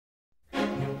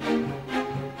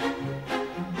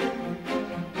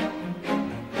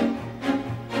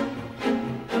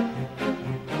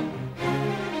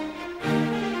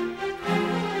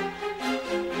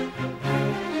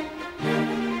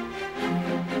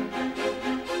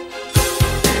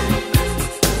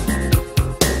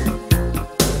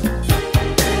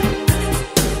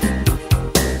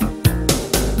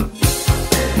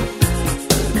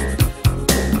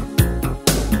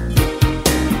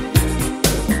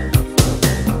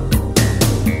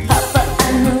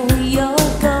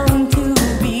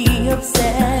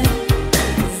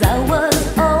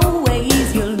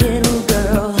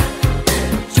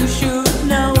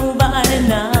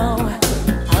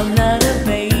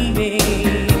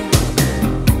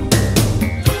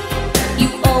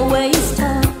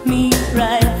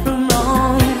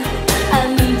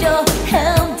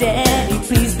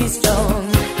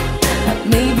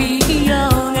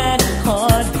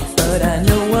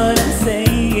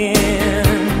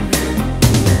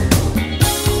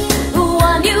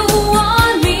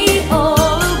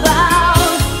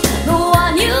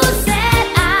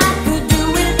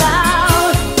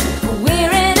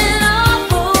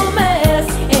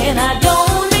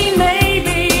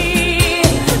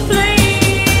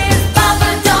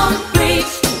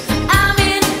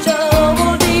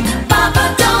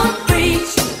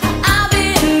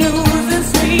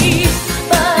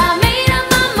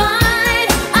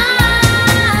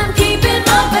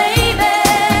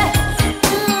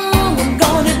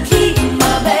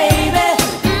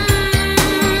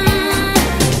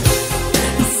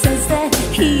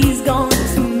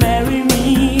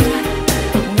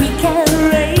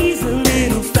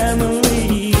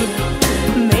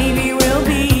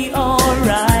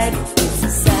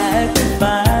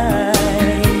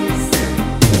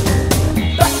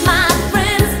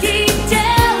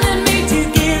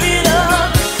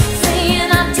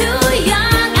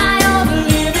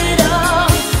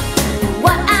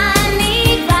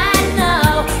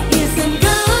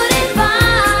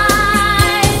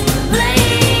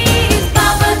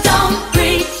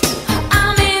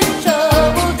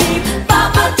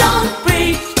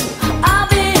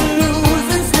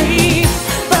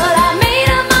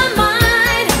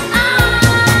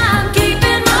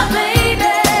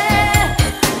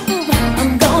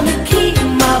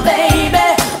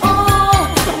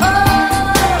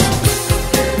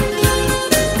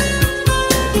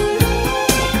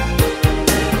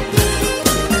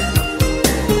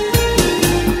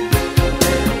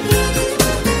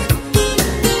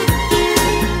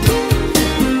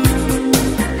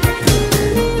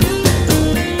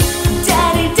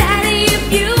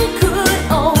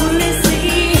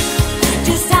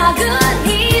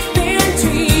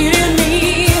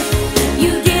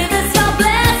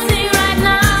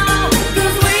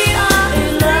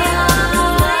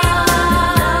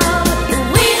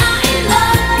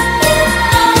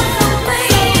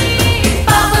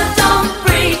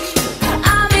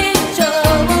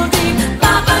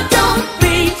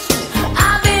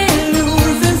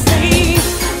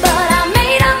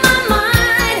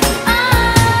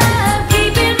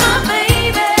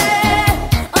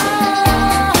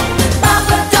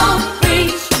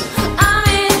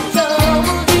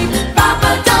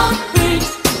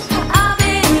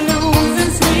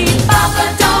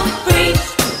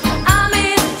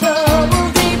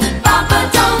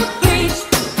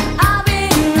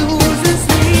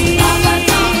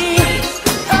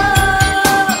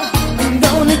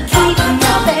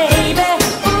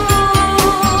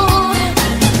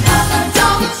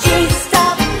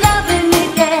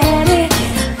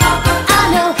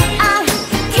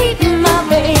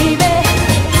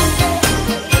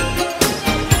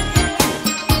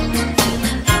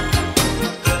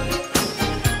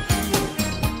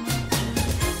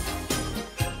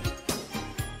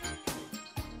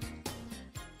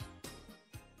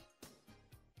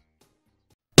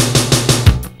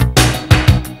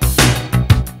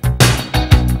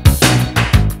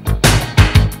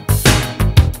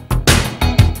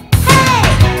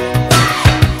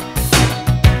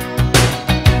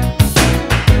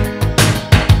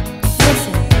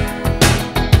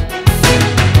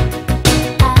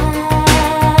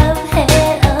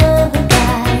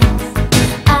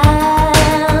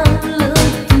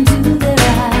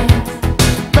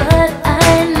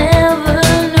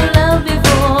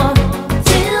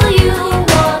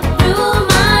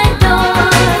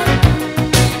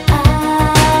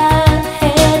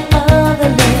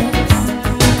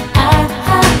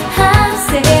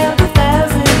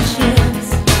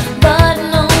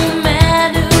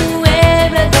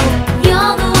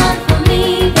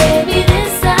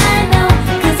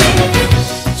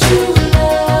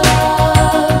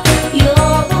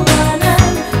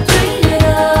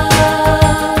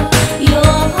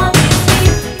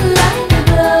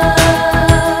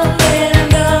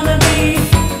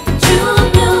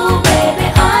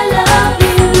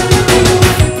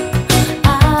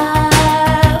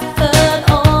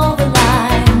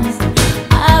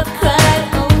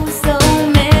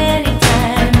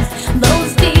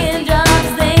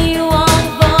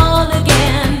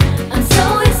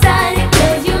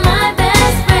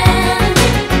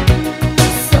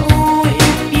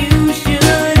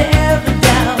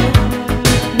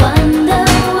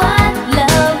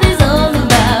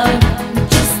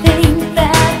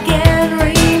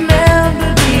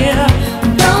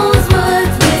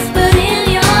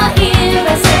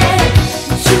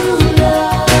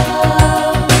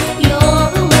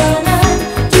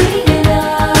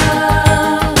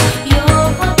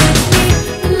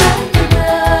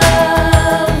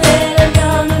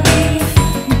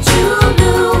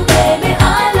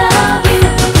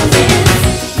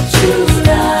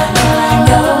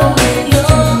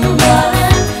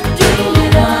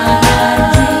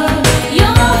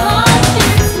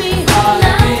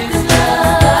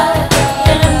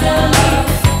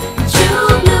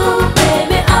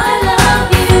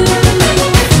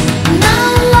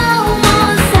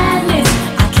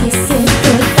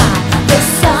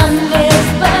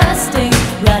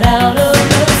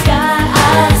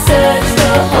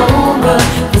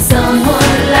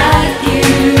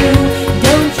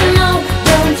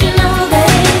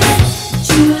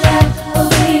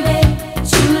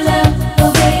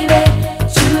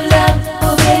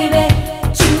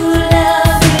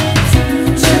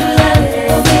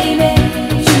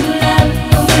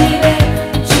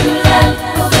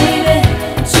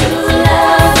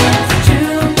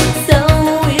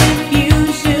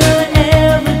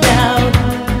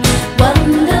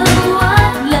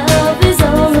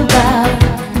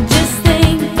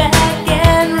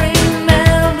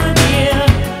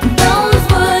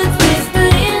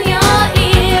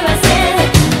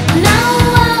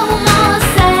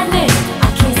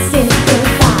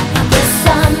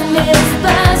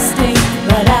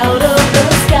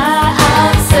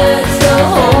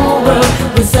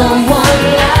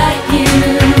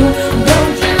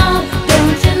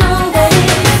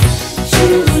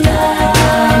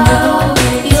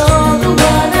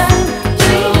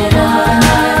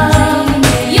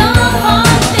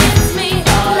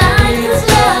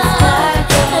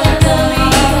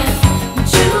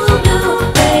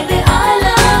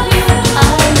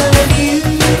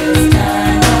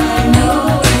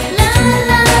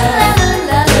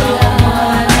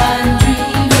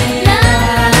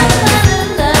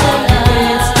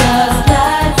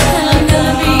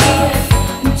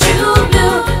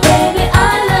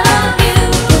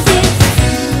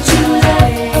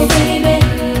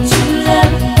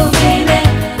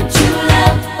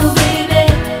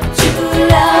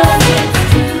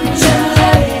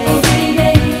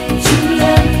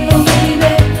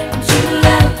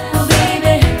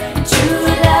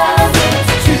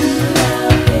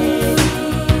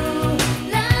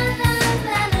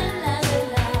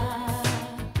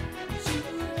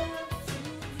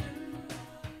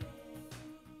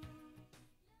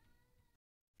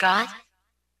God?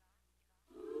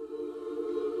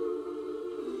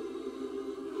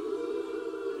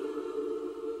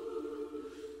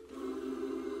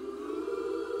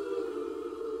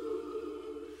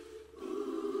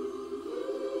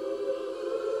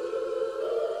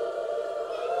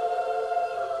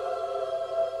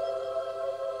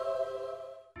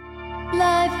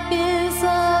 Life is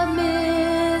a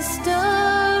mystery.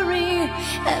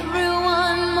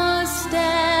 Everyone must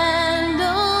stand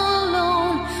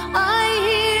alone. I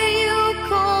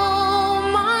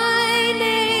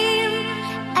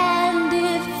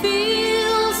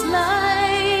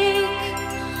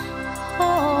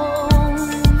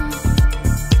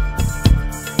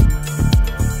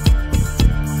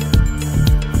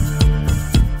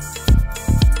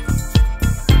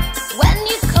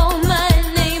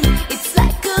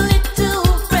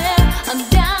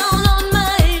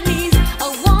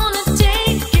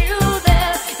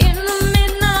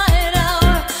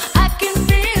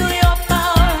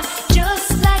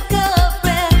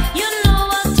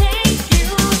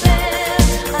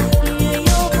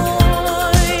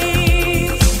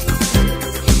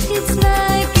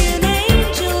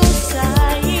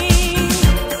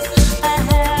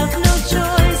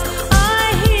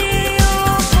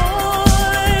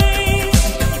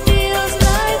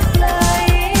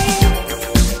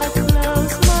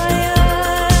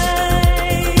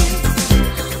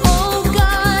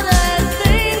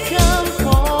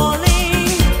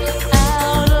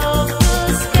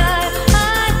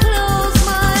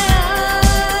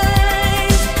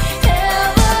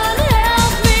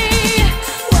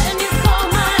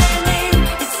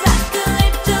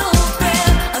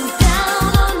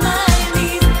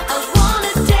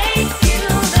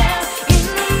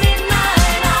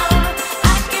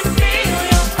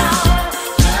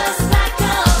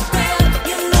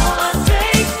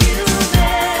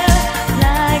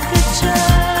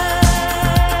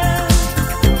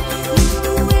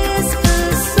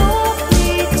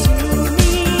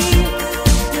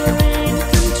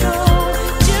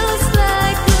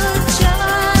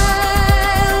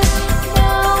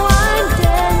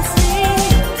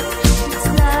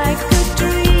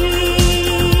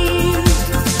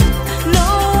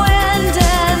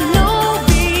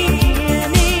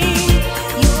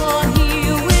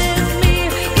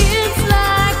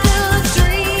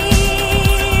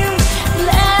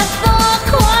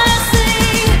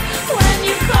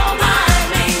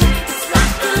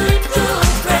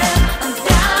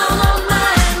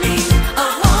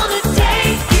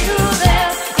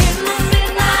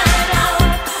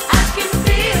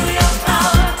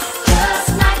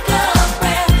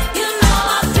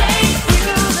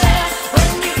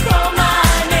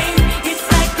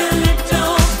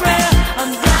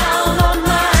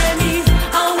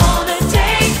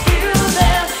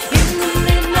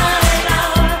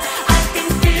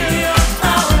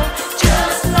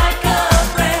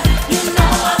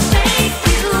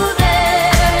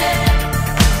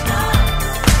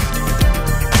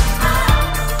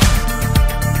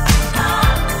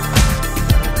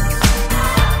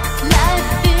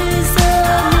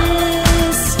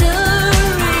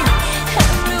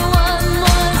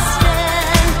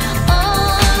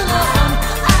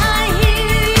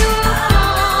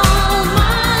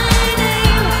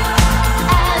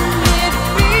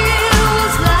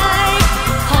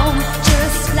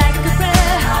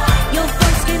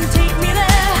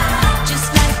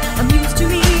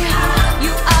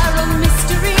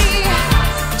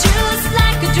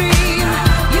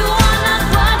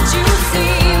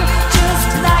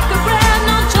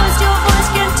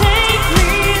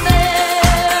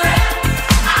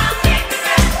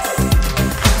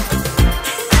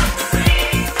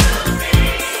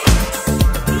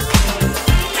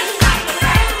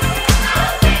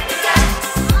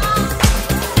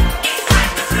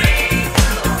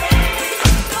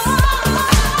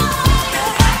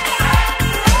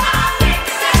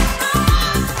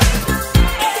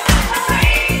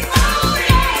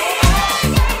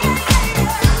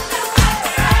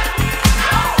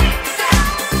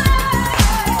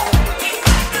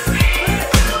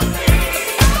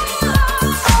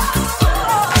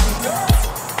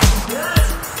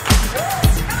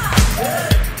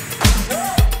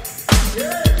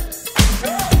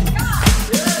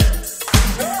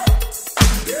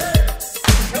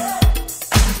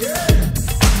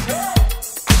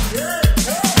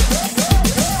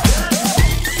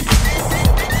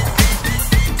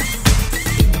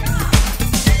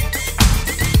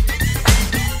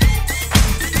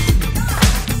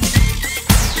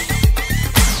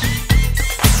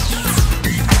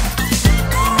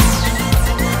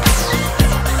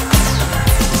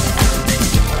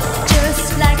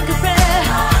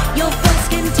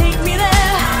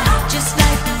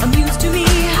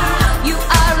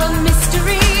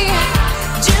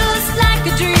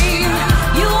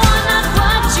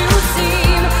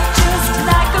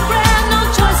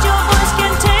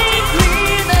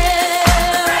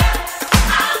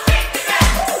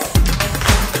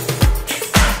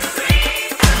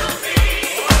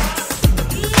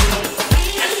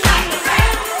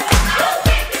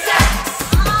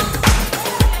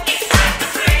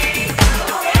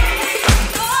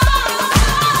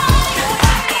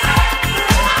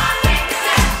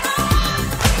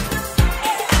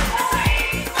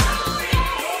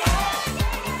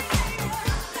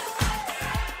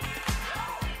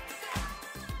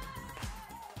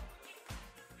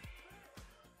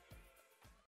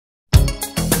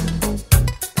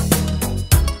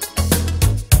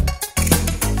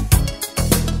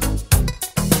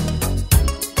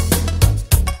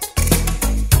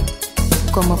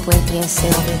 ¿Cómo pudiese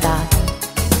olvidar?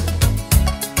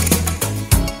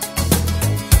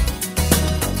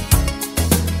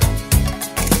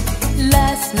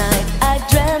 Last night I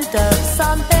dreamt of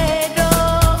San Pedro,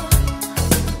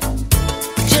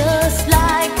 just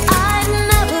like I'd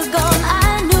never gone.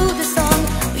 I knew the song,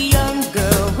 a young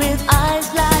girl with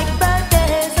eyes like the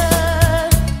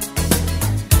desert.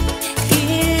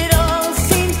 It all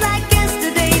seems like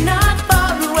yesterday, not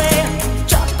far away.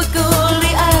 Tropical,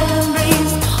 the island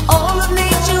breeze, all of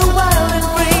nature wild and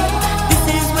free. This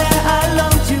is where I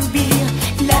long to be,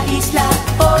 La Isla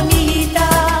Bonita.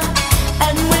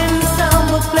 And when the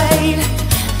samba played,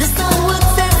 the sun would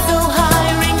set so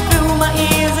high, ring through my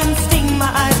ears and sting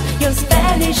my eyes, your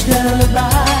Spanish lullaby.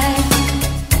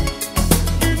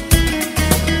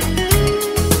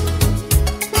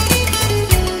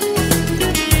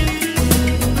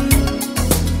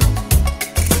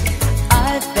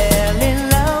 I fell in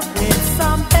love with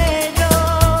San Pedro.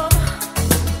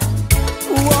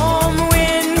 Warm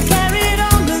wind carried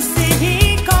on the sea. He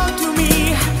called to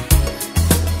me,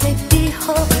 te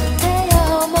dijo te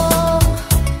amo.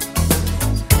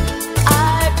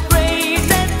 I prayed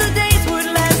that the days would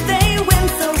last. They went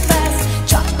so fast.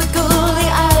 Tropical, the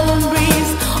island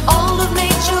breeze, all of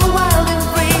nature wild and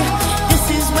free. This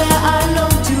is where I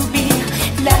long to be,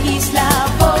 La Isla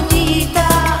Bonita.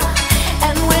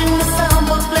 And when the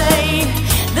samba played,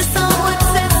 the sun would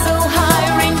set so high,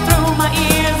 ring through my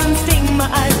ears and sting my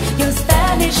eyes, your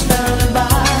Spanish lullaby.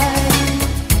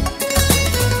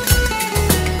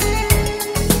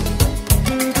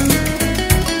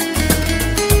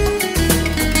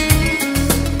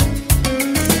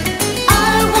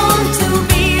 I want to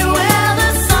be where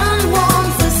the sun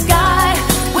warms the sky.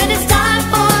 When it's time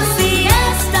for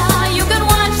siesta, you can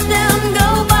watch them go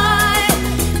by.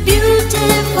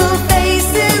 Beautiful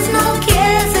faces, no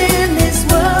cares in this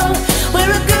world, where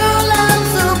a girl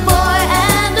loves a boy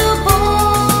and a boy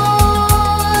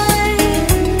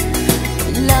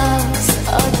loves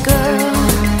a girl.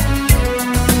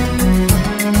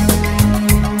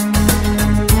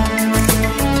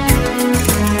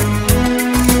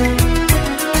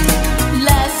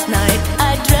 Last night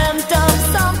I dreamt of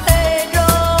San Pedro.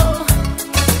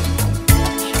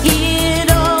 It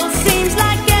all seems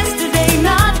like yesterday,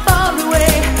 not far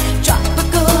away.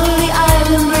 Tropical, the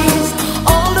island breeze,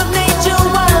 all of nature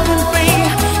wild and free.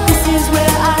 This is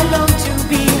where I long to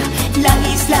be, La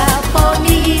Isla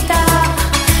Bonita.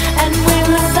 And when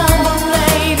the samba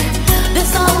played, the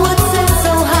sun would set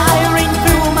so high, ring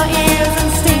through my ears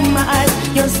and sting my eyes,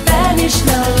 your Spanish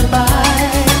lullaby.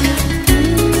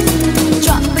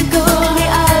 Tropical, the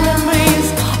island breeze,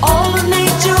 all of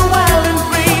nature wild and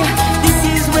free. This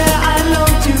is where I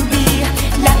long to be,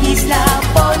 La Isla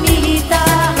Bonita.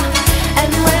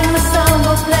 And when the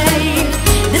samba played,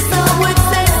 the sun would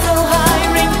set so high,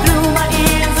 ring through my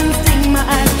ears and sting my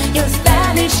eyes, your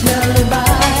Spanish lullaby.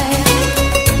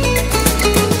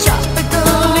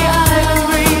 Tropical, the island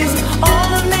breeze,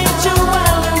 all of nature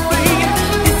wild and free.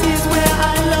 This is where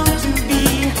I long to be,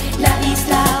 La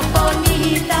Isla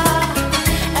Bonita.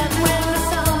 And when the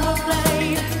samba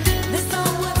played, the sun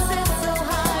would set so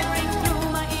high, ring through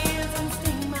my ears and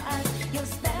sting my eyes, your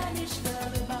Spanish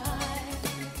lullaby.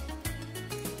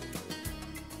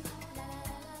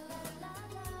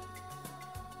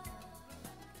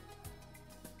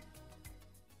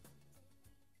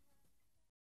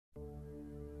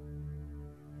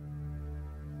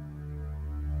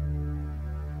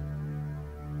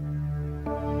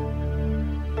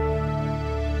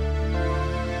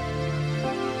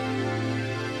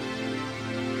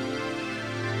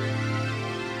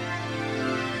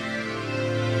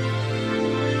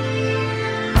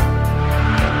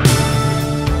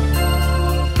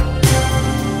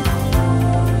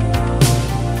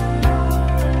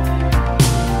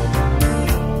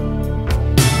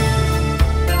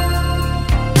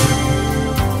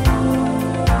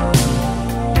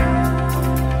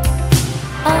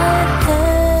 I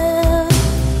have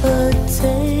a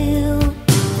tale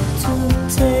to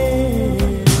tell.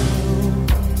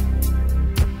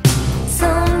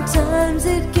 Sometimes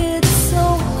it gets so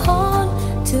hard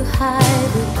to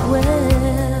hide it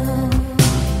well.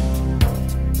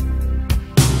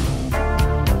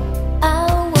 I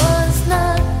was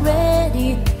not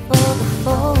ready for the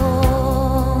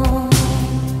fall,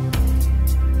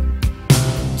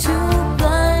 too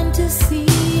blind to see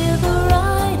the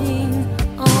writing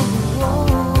on the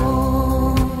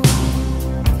wall.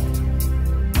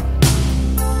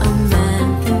 A man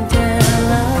can tell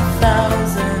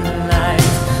 1,000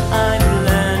 lies. I've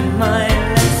learned my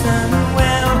lesson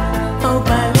well. Hope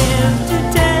I lived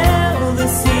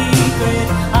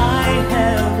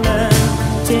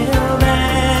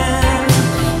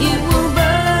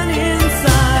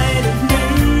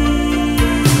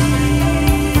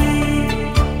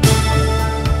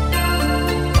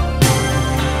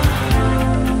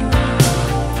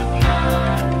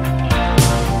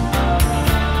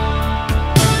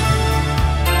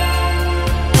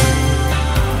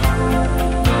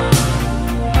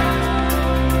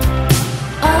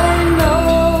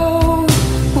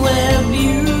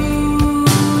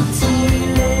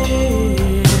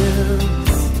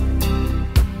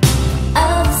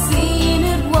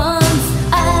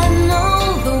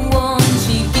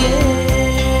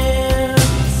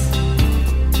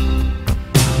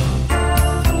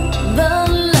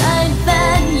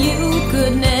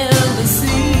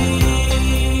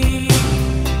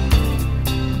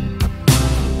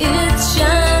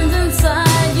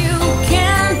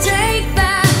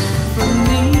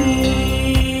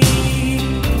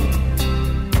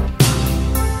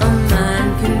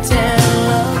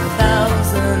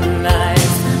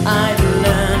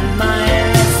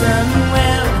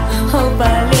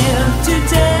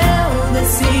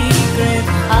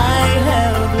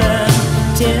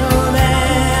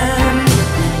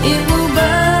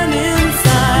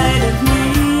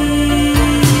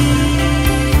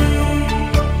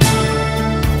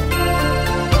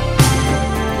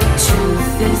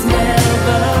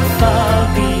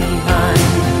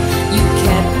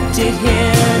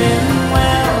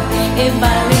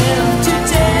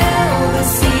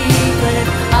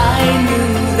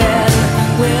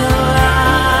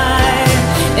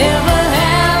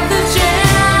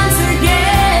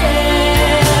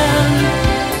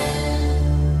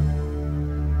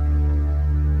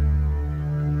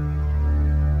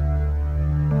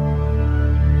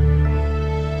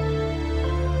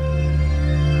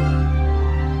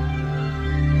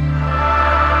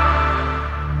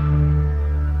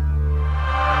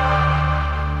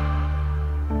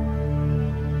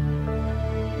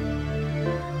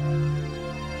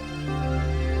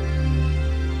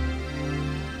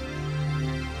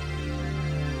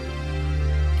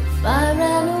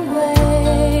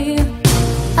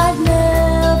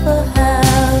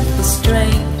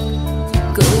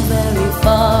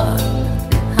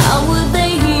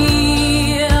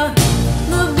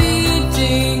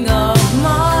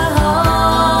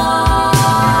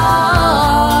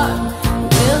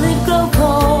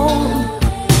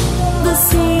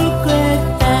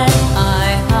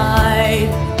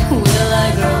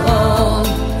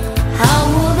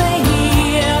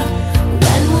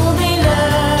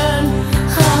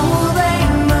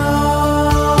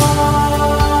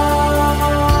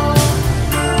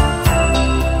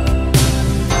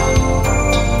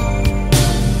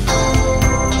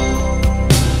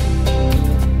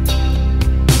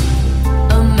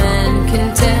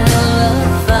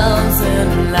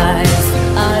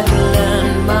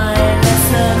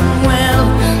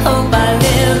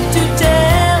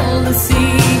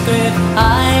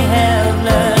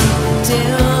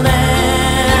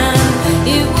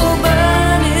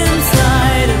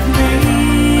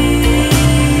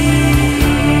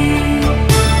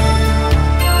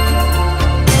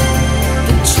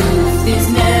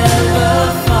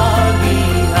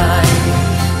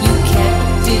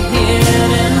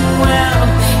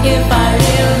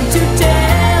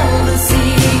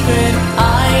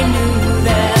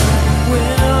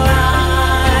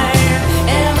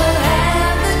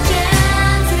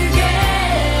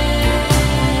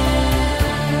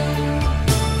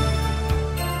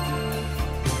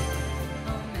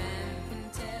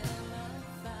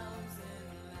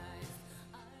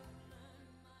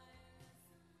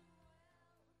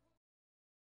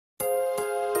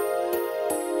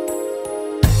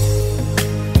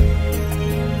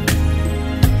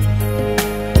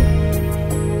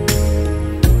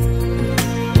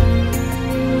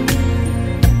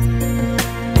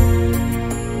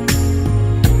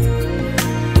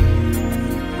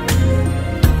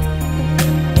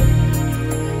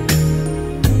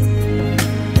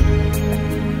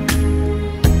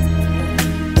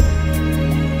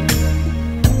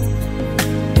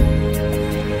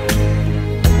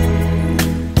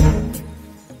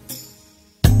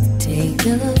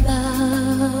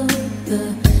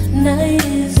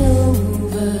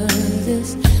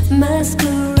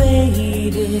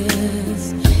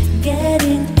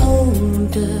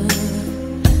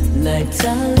Lights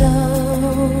are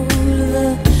low,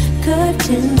 the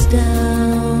curtains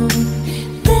down.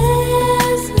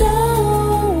 There's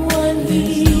no one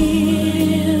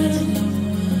here.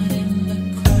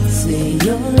 Say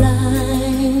your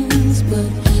lines, but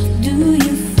do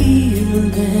you feel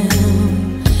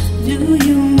them? Do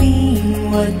you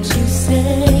mean what you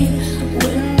say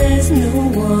when there's no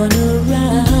one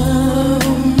around?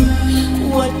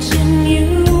 Watching you,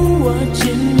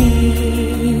 watching me.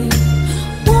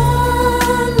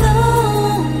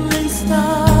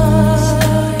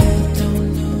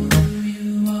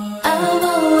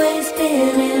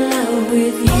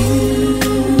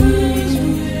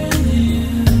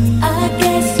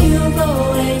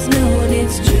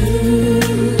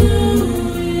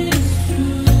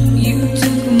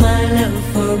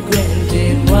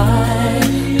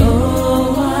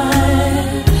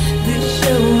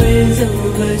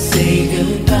 Say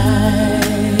goodbye.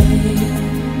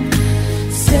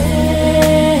 Say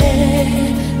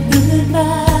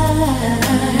goodbye.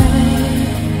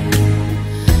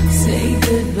 Say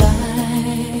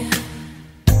goodbye.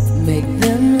 Make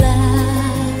them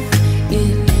laugh.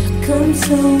 It comes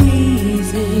so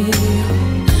easy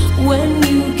when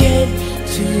you get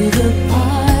to the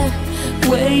part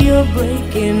where you're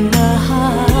breaking my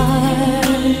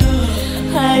heart.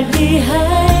 Hide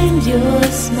behind your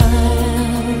smile.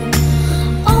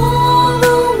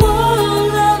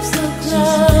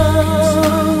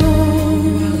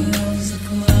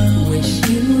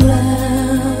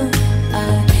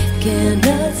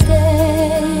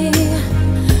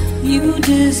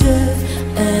 Deserve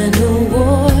an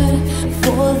award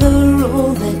for the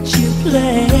role that you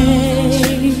play.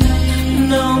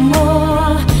 No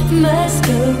more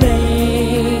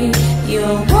masquerade.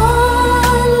 You're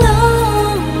one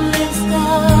lonely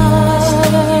star.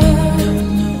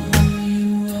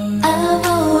 I've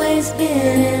always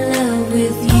been in love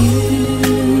with you.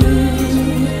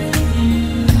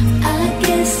 I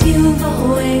guess you've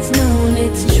always known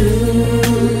it's true.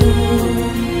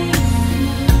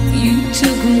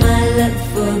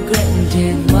 For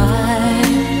granted, why,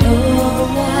 oh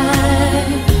why,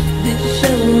 this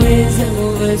show is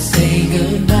over, say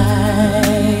goodbye.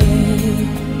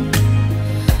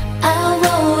 I've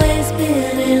always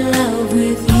been in love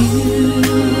with you.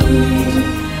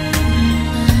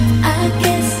 I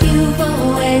guess you've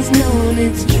always known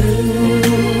it's true.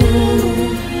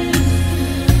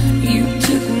 You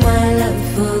took my love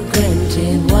for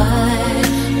granted, why,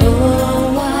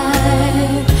 oh why,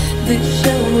 this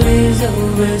show is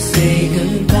over, say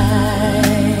goodbye.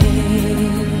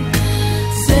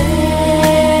 Say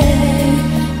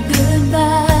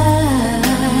goodbye.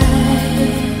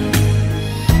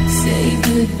 Say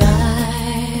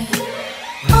goodbye.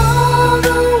 All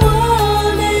the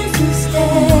world is a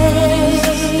stage,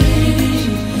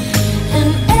 and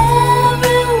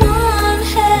everyone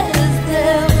has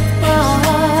their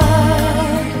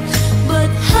part. But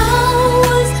how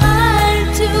was I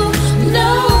to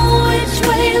know which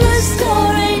way the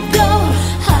story go?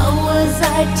 How was I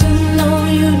to know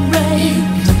you'd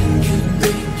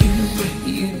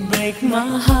break my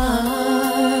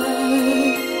heart?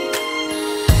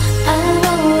 I've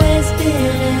always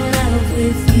been in love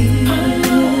with you.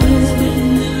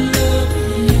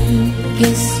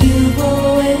 Guess you've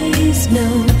always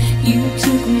known you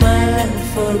took my love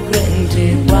for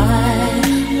granted. Why,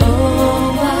 oh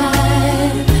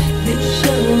why, this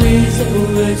show is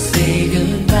over, say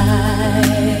goodbye.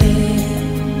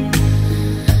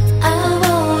 I've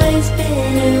always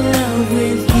been in love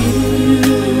with you.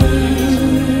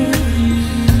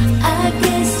 I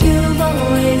guess you've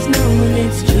always known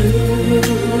it's true.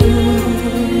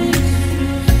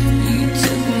 You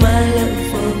took my love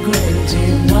for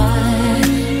granted. Why,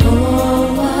 oh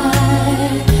why,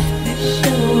 this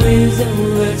show is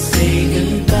over, say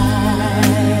goodbye.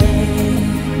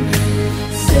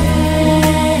 Say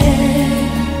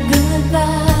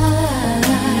goodbye.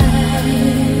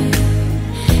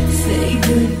 Say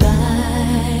goodbye.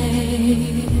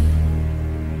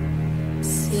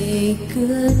 Say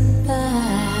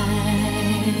goodbye.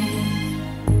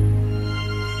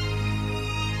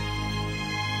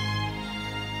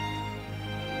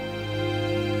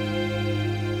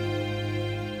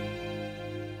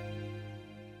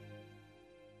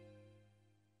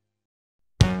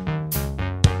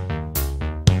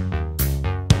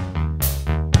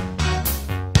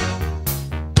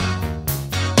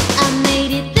 I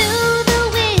made it through the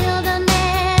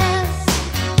wilderness.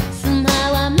 Somehow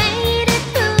I made it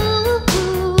through.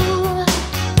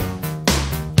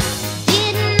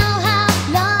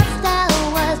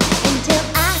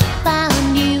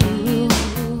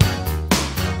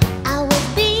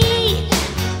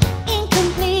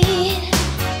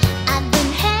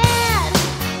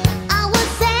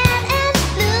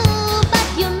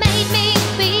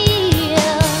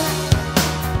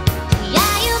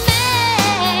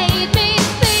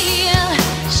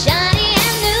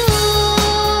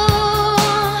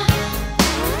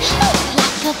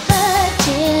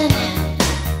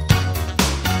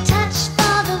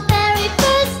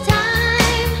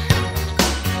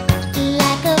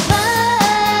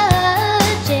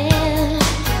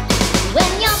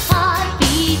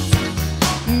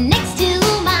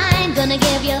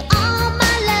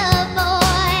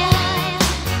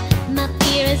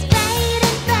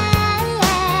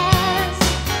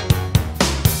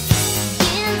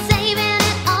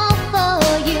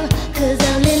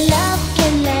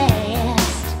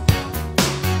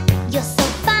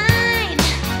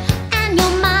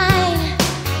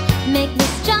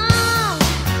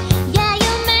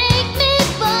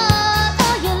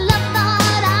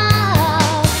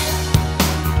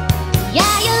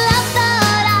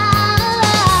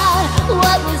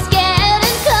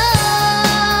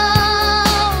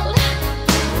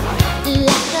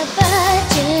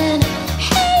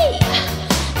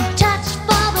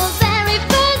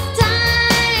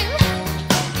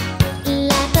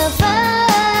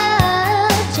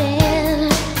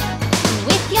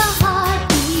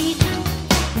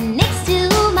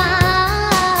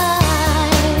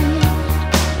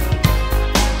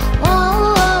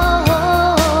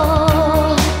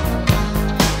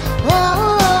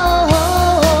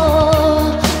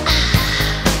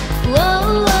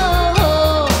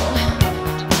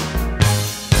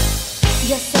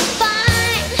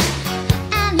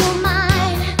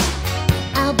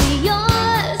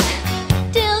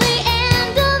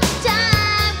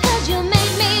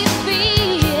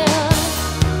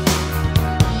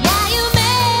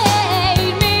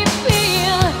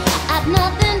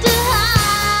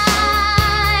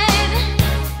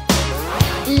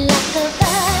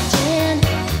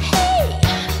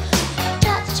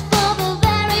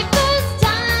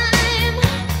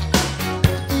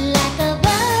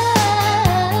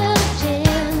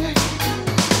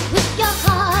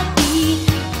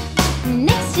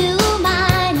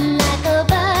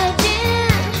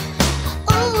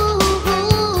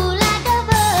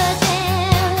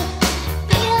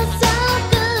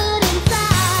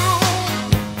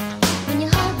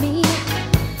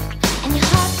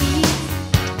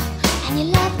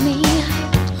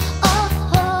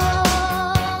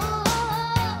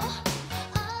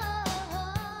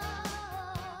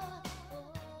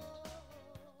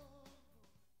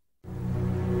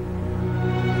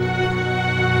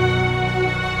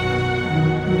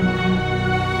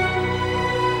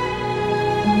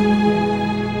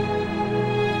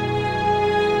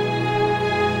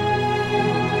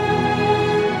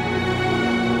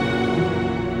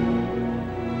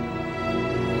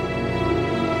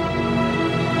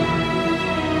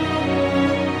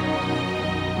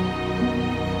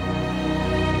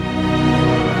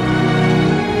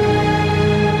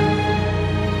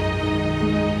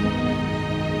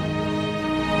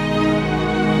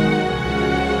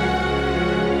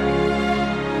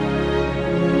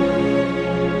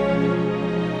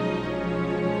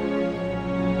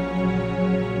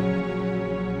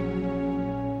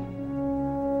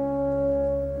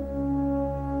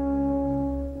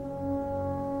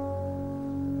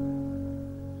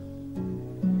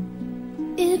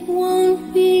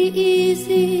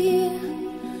 see,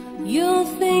 you'll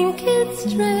think it's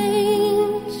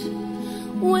strange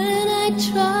when I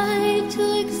try to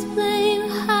explain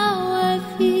how I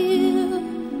feel,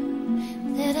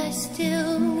 that I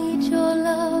still need your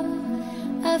love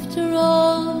after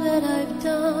all that I've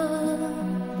done.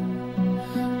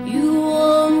 You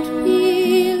won't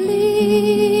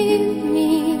believe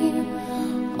me,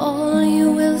 all you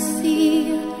will see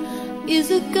is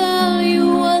a girl you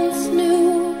once knew,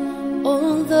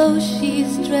 although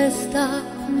she's dressed up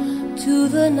to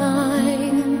the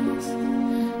nines,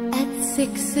 at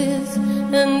 6s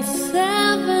and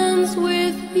 7s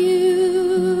with you.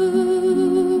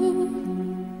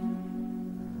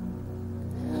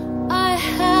 I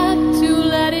had to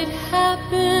let it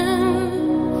happen,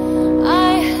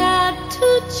 I had to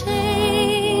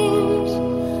change,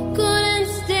 couldn't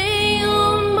stay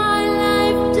on my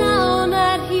life down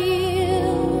at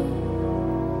heel,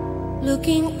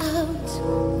 looking out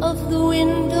of the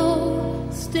window,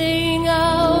 staying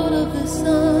out of the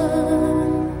sun.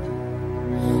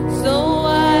 So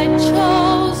I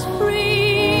chose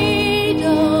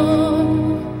freedom,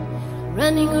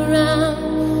 running around,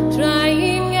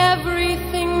 trying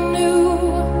everything new,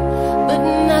 but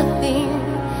nothing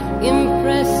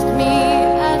impressed me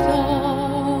at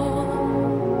all.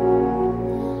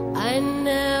 I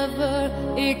never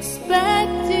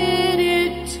expected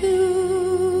it to.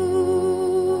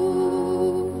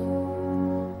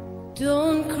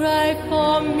 Don't cry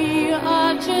for me,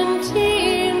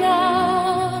 Argentina.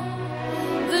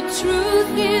 The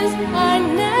truth is I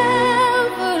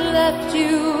never left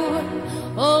you.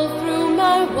 All through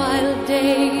my wild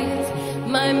days,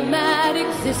 my mad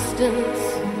existence,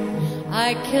 I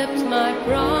kept my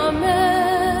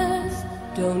promise.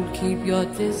 Don't keep your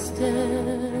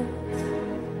distance.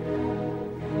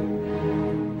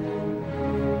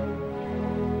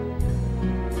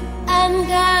 And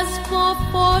as for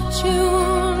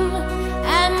fortune,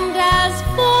 and as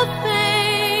for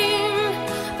fame,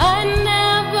 I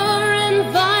never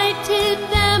invited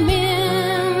them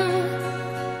in,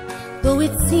 though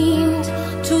it seemed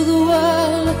to the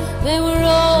world they were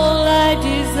all I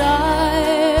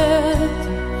desired.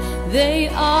 They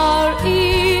are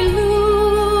illusions,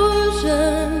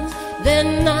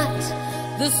 they're not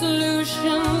the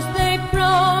solutions they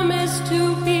promised to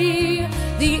be.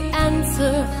 The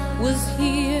answer was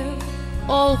here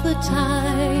all the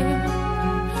time.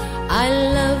 I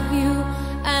love you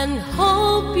and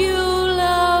hope you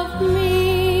love me.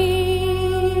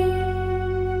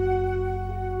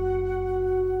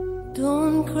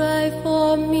 Don't cry for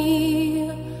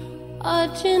me,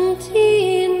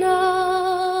 Argentina.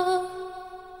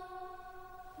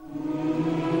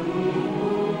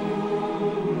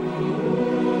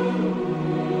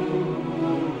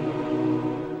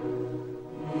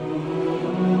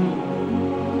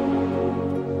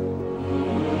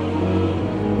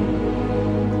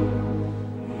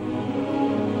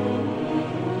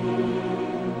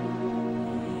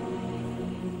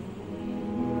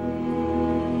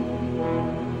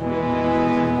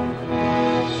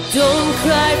 Don't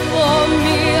cry for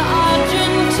me,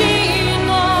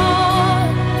 Argentina.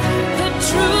 The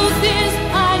truth is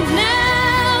I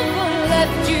never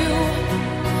left you.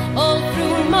 All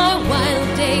through my wild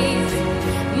days,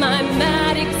 my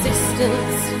mad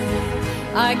existence,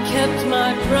 I kept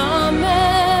my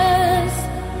promise.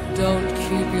 Don't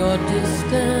keep your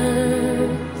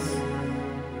distance.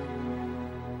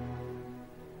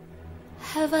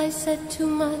 Have I said too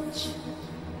much?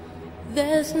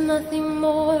 There's nothing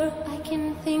more I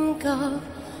can think of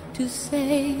to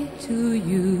say to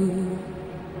you.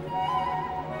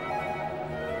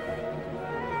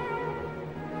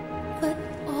 But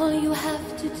all you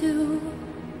have to do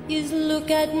is look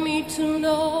at me to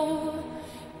know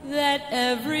that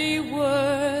every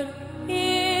word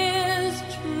is